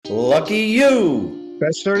Lucky you!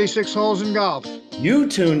 Best 36 holes in golf. You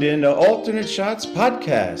tuned in to Alternate Shots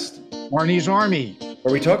Podcast, Arnie's Army.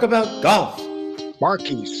 where we talk about golf,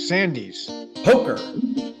 Marquis, Sandy's. poker,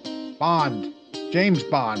 Bond. James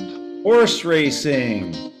Bond. horse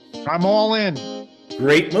racing, I'm all in.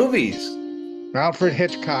 great movies. Alfred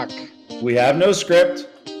Hitchcock. We have no script.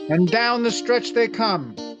 And down the stretch they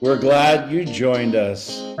come. We're glad you joined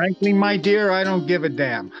us. Frankly, my dear, I don't give a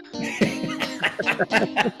damn.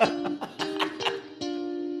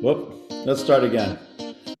 Whoop. Let's start again.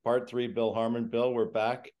 Part 3, Bill Harmon. Bill, we're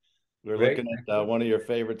back. We're Great. looking at one of your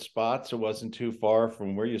favorite spots. It wasn't too far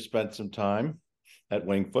from where you spent some time at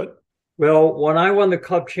Wingfoot. Well, when I won the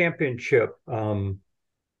club championship, sounds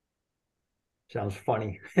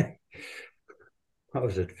funny. What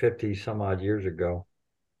was it, 50 some odd years ago?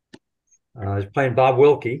 I was playing Bob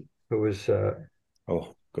Wilkie, who was Good an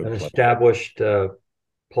player. established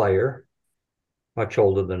player, much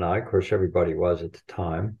older than I. Of course, everybody was at the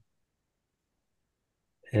time.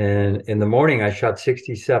 And in the morning, I shot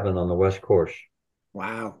 67 on the West Course.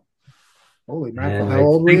 Wow. Holy mackerel. And How I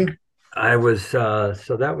old were you? think I was, so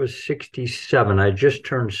that was 67. I just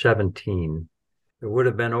turned 17. It would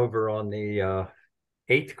have been over on the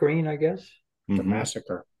 8th green, I guess, The Mhm.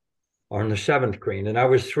 massacre. or on the 7th green. And I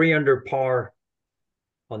was 3 under par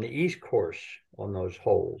on the East Course on those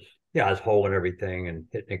holes. Yeah, I was holing everything and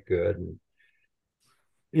hitting it good. And,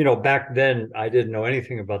 you know, back then, I didn't know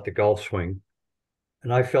anything about the golf swing.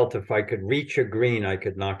 And I felt if I could reach a green, I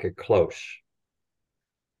could knock it close.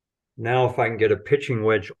 Now, if I can get a pitching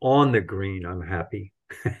wedge on the green, I'm happy.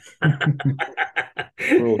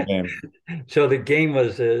 Rule game. So the game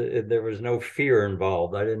was, there was no fear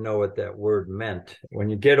involved. I didn't know what that word meant. When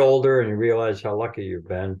you get older and you realize how lucky you've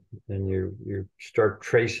been, and you start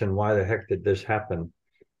tracing why the heck did this happen.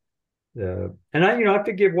 And I have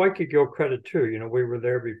to give Waikiki credit too. You know, we were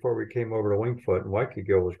there before we came over to Wingfoot, and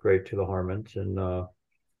Waikiki was great to the Harmons, and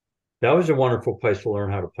that was a wonderful place to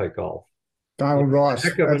learn how to play golf. Donald Ross.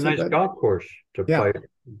 Heck of a That's nice that- golf course to Yeah. play.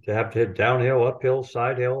 To have to hit downhill, uphill,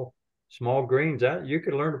 side hill, small greens. That you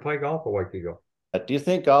could learn to play golf at Waikiki. Do you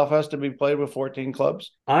think golf has to be played with 14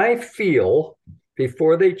 clubs? I feel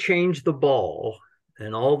before they change the ball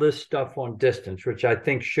and all this stuff on distance, which I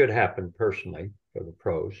think should happen personally for the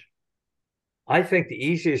pros, I think the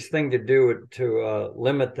easiest thing to do is to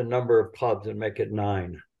limit the number of clubs and make it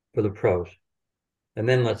 9 for the pros. And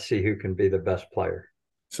then let's see who can be the best player.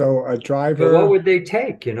 So a But driver, what would they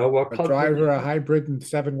take? You know, what a clubs? driver, a hybrid, and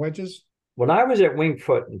 7 wedges? When I was at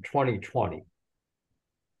Wingfoot in 2020,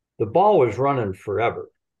 the ball was running forever.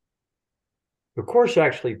 The course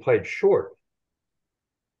actually played short,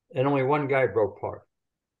 and only one guy broke par.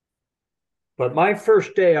 But my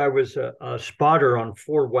first day, I was a spotter on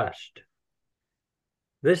 4 West.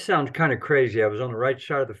 This sounds kind of crazy. I was on the right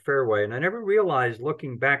side of the fairway, and I never realized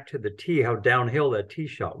looking back to the tee how downhill that tee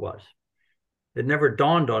shot was. It never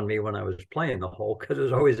dawned on me when I was playing the hole because it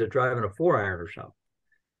was always a driving a 4-iron or something.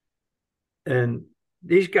 And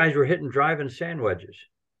these guys were hitting driving sand wedges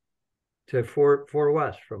to 4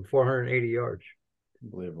 West from 480 yards.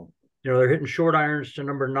 Unbelievable. You know, they're hitting short irons to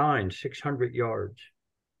number 9, 600 yards.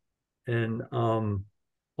 And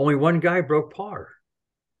only one guy broke par.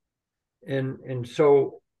 And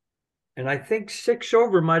so I think 6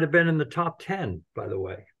 over might have been in the top 10, by the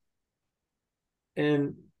way.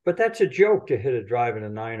 But that's a joke to hit a drive in a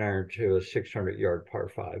 9-iron to a 600-yard par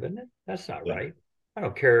 5, isn't it? That's not right. I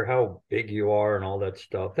don't care how big you are and all that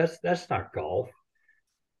stuff. That's not golf.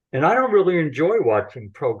 And I don't really enjoy watching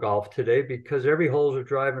pro golf today because every hole is a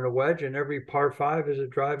drive and a wedge, and every par 5 is a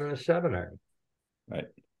drive and a 7-iron. Right.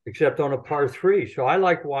 Except on a par 3. So I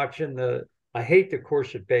like watching I hate the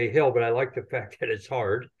course at Bay Hill, but I like the fact that it's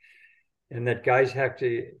hard and that guys have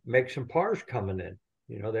to make some pars coming in.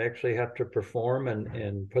 You know, they actually have to perform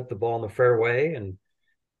and put the ball in the fairway and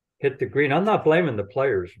hit the green. I'm not blaming the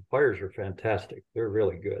players. The players are fantastic. They're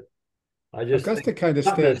really good. I just Augusta think kind of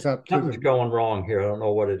stands up to something's them. going wrong here. I don't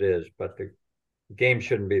know what it is, but the game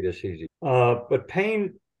shouldn't be this easy. But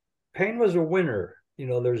Payne was a winner. You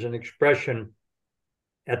know, there's an expression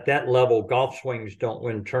at that level, golf swings don't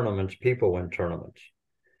win tournaments, people win tournaments.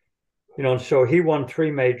 You know, and so he won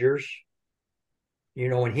 3 majors. You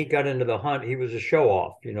know, when he got into the hunt, he was a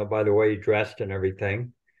show-off, you know, by the way he dressed and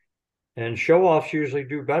everything. And show-offs usually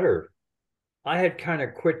do better. I had kind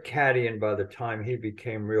of quit caddying by the time he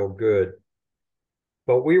became real good.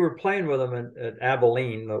 But we were playing with him at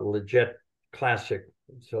Abilene, the legit classic.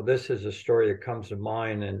 So this is a story that comes to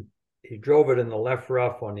mind. And he drove it in the left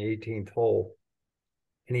rough on the 18th hole.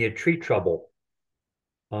 And he had tree trouble.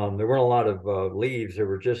 There weren't a lot of leaves. There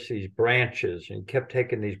were just these branches. And he kept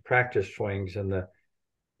taking these practice swings. And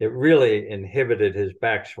it really inhibited his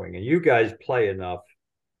backswing. And you guys play enough.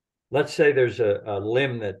 Let's say there's a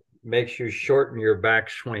limb that makes you shorten your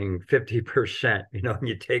backswing 50%. You know,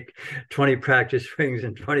 you take 20 practice swings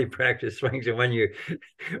and 20 practice swings, and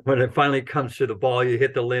when it finally comes to the ball, you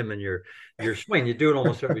hit the limb in your swing. You do it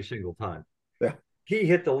almost every single time. Yeah. He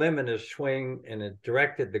hit the limb in his swing, and it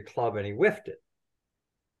directed the club, and he whiffed it.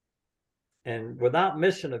 And without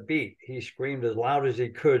missing a beat, he screamed as loud as he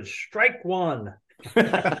could, "Strike one!"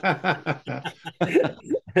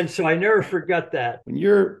 And so I never forgot that. When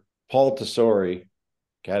you're Paul Tesori,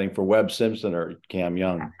 caddying for Webb Simpson or Cam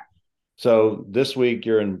Young, so this week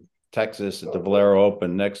you're in Texas at the Valero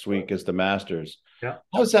Open. Next week is the Masters. Yeah.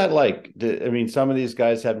 How's that like? I mean, some of these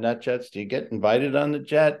guys have net jets. Do you get invited on the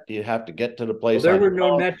jet? Do you have to get to the place? Well, there were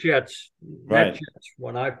no net jets. Right. Net jets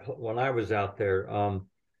when I was out there.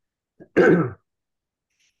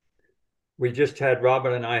 We just had,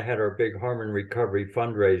 Robin and I had our big Harmon recovery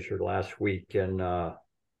fundraiser last week, and at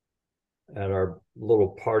our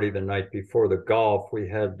little party the night before the golf, we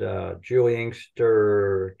had Julie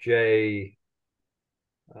Inkster, Jay,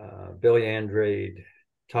 Billy Andrade,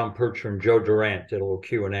 Tom Percher, and Joe Durant did a little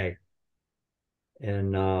Q&A.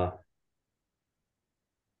 And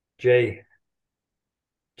Jay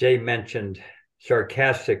mentioned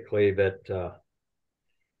sarcastically that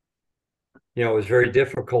it was very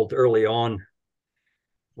difficult early on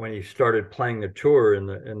when he started playing the tour in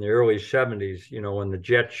the early 70s, when the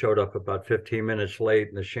jet showed up about 15 minutes late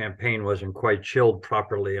and the champagne wasn't quite chilled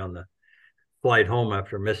properly on the flight home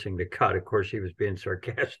after missing the cut. Of course, he was being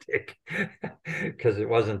sarcastic because it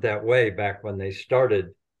wasn't that way back when they started.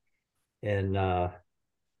 And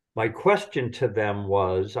my question to them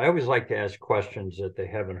was, I always like to ask questions that they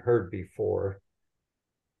haven't heard before,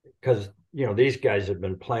 because these guys have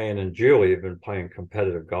been playing, and Julie have been playing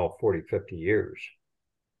competitive golf 40, 50 years.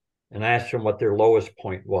 And I asked them what their lowest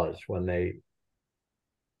point was when they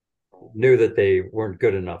knew that they weren't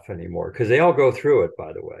good enough anymore. Because they all go through it,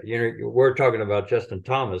 by the way. We're talking about Justin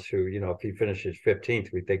Thomas, who, if he finishes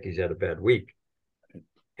 15th, we think he's had a bad week.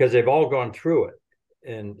 Because they've all gone through it.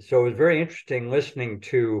 And so it was very interesting listening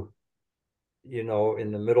to, in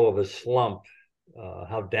the middle of a slump,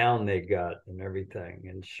 how down they got and everything.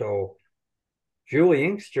 And so Julie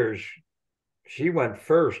Inkster's, she went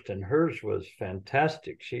first, and hers was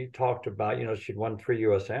fantastic. She talked about, she'd won 3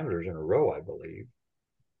 U.S. amateurs in a row, I believe.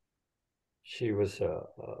 She was,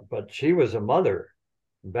 but she was a mother.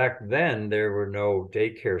 Back then, there were no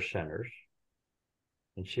daycare centers,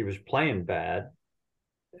 and she was playing bad.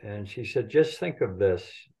 And she said, just think of this.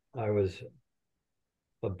 I was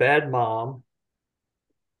a bad mom,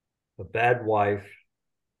 a bad wife,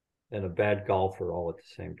 and a bad golfer all at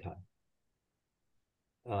the same time.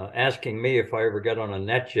 Asking me if I ever got on a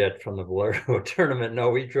net jet from the Valero tournament.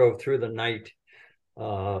 No, we drove through the night,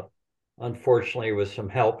 unfortunately with some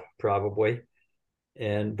help probably.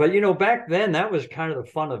 But back then that was kind of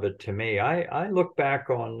the fun of it to me. I look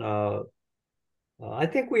back on, I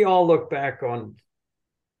think we all look back on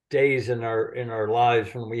days in our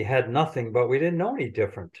lives when we had nothing, but we didn't know any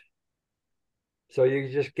different. So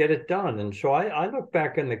you just get it done. And so I look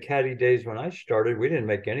back in the caddy days when I started, we didn't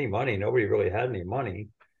make any money. Nobody really had any money,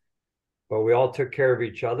 but we all took care of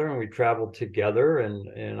each other and we traveled together.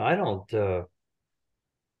 And I thought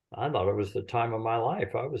it was the time of my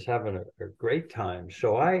life. I was having a great time.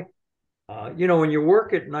 So when you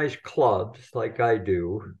work at nice clubs like I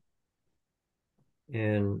do,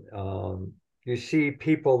 and you see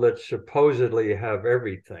people that supposedly have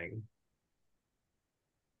everything,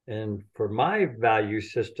 and for my value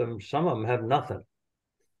system, some of them have nothing.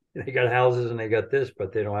 They got houses and they got this,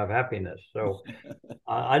 but they don't have happiness. So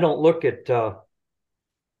I don't look at,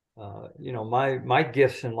 my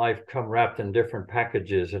gifts in life come wrapped in different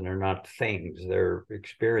packages, and they're not things, they're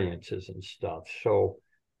experiences and stuff. So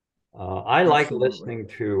I like listening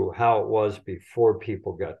to how it was before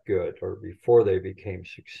people got good or before they became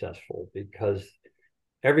successful, because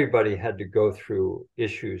everybody had to go through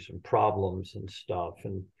issues and problems and stuff.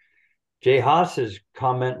 And Jay Haas's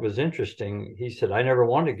comment was interesting. He said, I never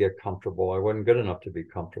wanted to get comfortable. I wasn't good enough to be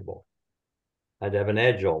comfortable. I'd have an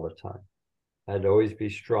edge all the time. I'd always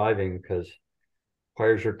be striving, because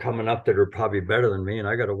players are coming up that are probably better than me, and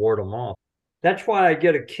I got to ward them off. That's why I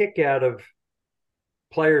get a kick out of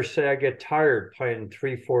players say I get tired playing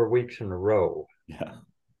 3-4 weeks in a row. Yeah.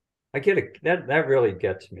 I get that really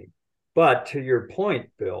gets me. But to your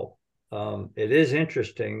point, Bill, it is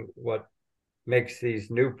interesting what makes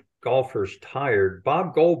these new golfers tired.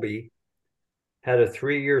 Bob Golby had a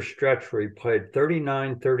 3-year stretch where he played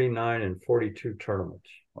 39, 39, and 42 tournaments.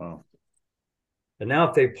 Wow. And now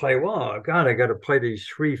if they play, well, God, I got to play these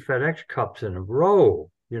 3 FedEx Cups in a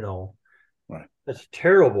row. you know. Right. That's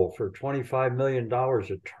terrible for $25 million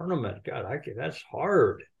a tournament. God, that's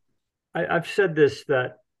hard. I've said this,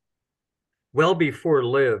 that well before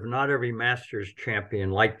Live, not every Masters champion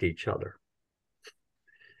liked each other.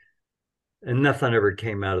 And nothing ever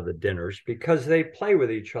came out of the dinners because they play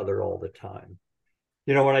with each other all the time.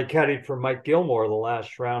 You know, when I caddied for Mike Gilmore the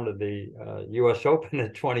last round of the U.S. Open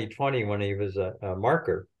in 2020 when he was a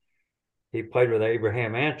marker, he played with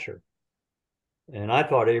Abraham Ancer. And I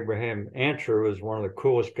thought Abraham Ancer was one of the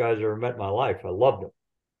coolest guys I ever met in my life. I loved him.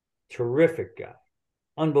 Terrific guy.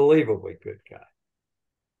 Unbelievably good guy.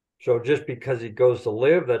 So just because he goes to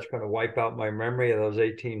Live, that's going to wipe out my memory of those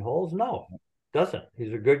 18 holes? No, doesn't.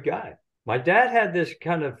 He's a good guy. My dad had this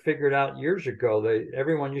kind of figured out years ago.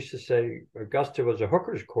 Everyone used to say Augusta was a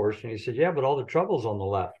hooker's course. And he said, yeah, but all the trouble's on the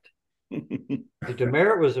left.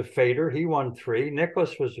 Demerit was a fader. He won 3.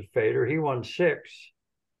 Nicklaus was a fader. He won 6,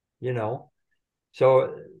 you know.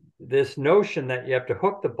 So this notion that you have to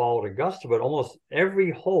hook the ball at Augusta, but almost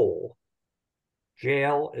every hole,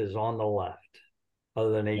 jail is on the left,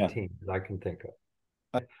 other than 18 that I can think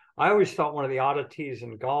of. I always thought one of the oddities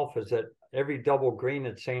in golf is that every double green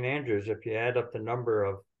at St. Andrews, if you add up the number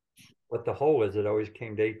of what the hole is, it always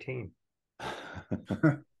came to 18.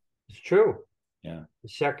 It's true. Yeah. The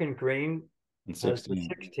second green And has the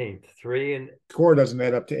 16th. 3 and Score doesn't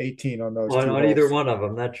add up to 18 on those well, two on either holes. one of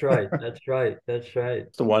them. That's right. That's right. That's right.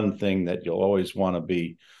 It's the one thing that you'll always want to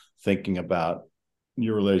be thinking about,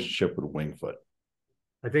 your relationship with Winged Foot.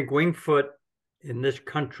 I think Winged Foot in this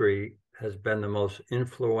country has been the most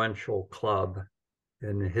influential club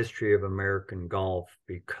in the history of American golf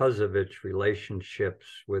because of its relationships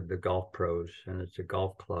with the golf pros, and it's a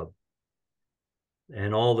golf club.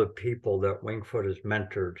 And all the people that Winged Foot has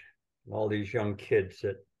mentored, all these young kids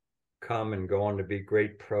that come and go on to be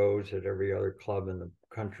great pros at every other club in the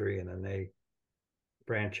country, and then they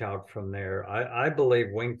branch out from there. I believe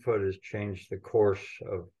Winged Foot has changed the course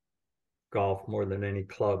of golf more than any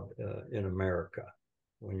club in America.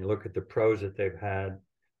 When you look at the pros that they've had,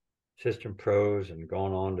 assistant pros, and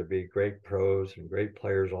gone on to be great pros and great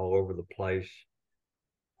players all over the place.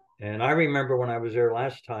 And I remember when I was there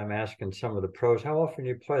last time asking some of the pros, how often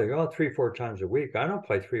do you play? They go, 3-4 times a week. I don't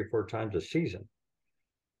play 3 or 4 times a season,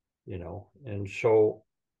 you know. And so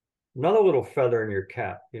another little feather in your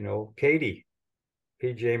cap, you know, Katie,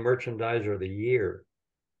 PGA Merchandiser of the Year.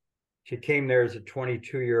 She came there as a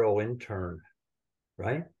 22-year-old intern,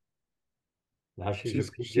 right? Now she's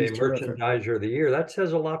a PGA Merchandiser of the Year. That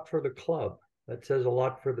says a lot for the club. That says a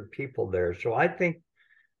lot for the people there. So I think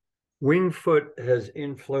Winged Foot has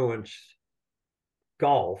influenced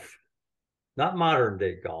golf, not modern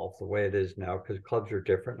day golf the way it is now, because clubs are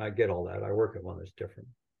different. And I get all that. I work at one that's different.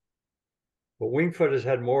 But Winged Foot has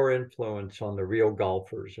had more influence on the real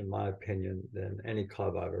golfers, in my opinion, than any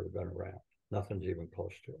club I've ever been around. Nothing's even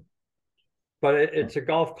close to it. But it's a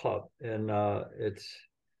golf club, and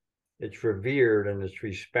it's revered and it's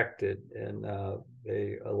respected, and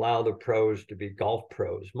they allow the pros to be golf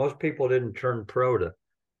pros. Most people didn't turn pro to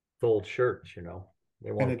fold shirts, you know.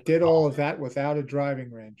 And it did all of that without a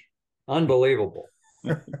driving range. Unbelievable.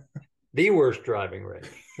 The worst driving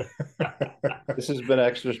range. This has been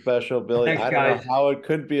extra special, Billy. Thanks, I don't guys. know how it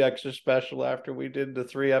could be extra special after we did the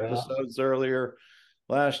 3 episodes earlier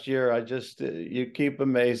last year. I just, you keep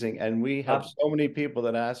amazing. And we have so many people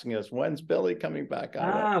that are asking us, when's Billy coming back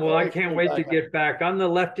on? Well, I can't wait to get back. I'm the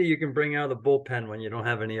lefty you can bring out of the bullpen when you don't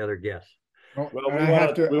have any other guests. Well,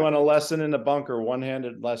 we want a lesson in the bunker,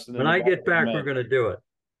 one-handed lesson. When I get back, we're going to do it.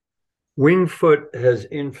 Winged Foot has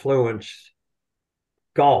influenced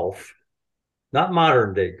golf, not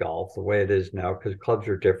modern day golf the way it is now, because clubs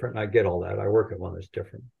are different. And I get all that. I work at one that's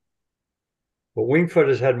different. But Winged Foot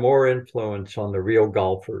has had more influence on the real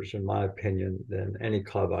golfers, in my opinion, than any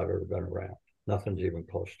club I've ever been around. Nothing's even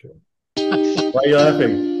close to it. Why are you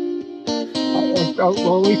laughing? Well,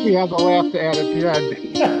 at least we have the laugh to add at the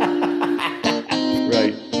end.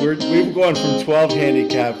 Right. We've gone from 12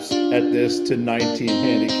 handicaps at this to 19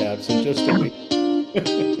 handicaps in just a week.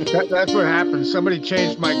 That's what happened. Somebody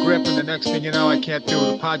changed my grip, and the next thing you know, I can't do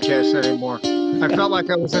the podcast anymore. I felt like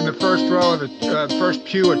I was in the first row of the first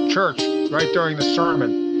pew at church right during the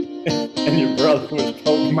sermon. And your brother was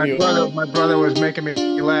poking my brother was making me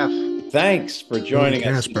laugh. Thanks for joining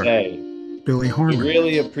us today. Billy Harmon. We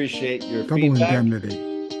really appreciate your Double feedback.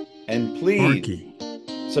 Indemnity. And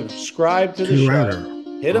please subscribe to the show.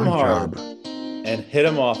 Hit them hard and hit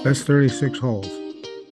them off. That's 36 holes.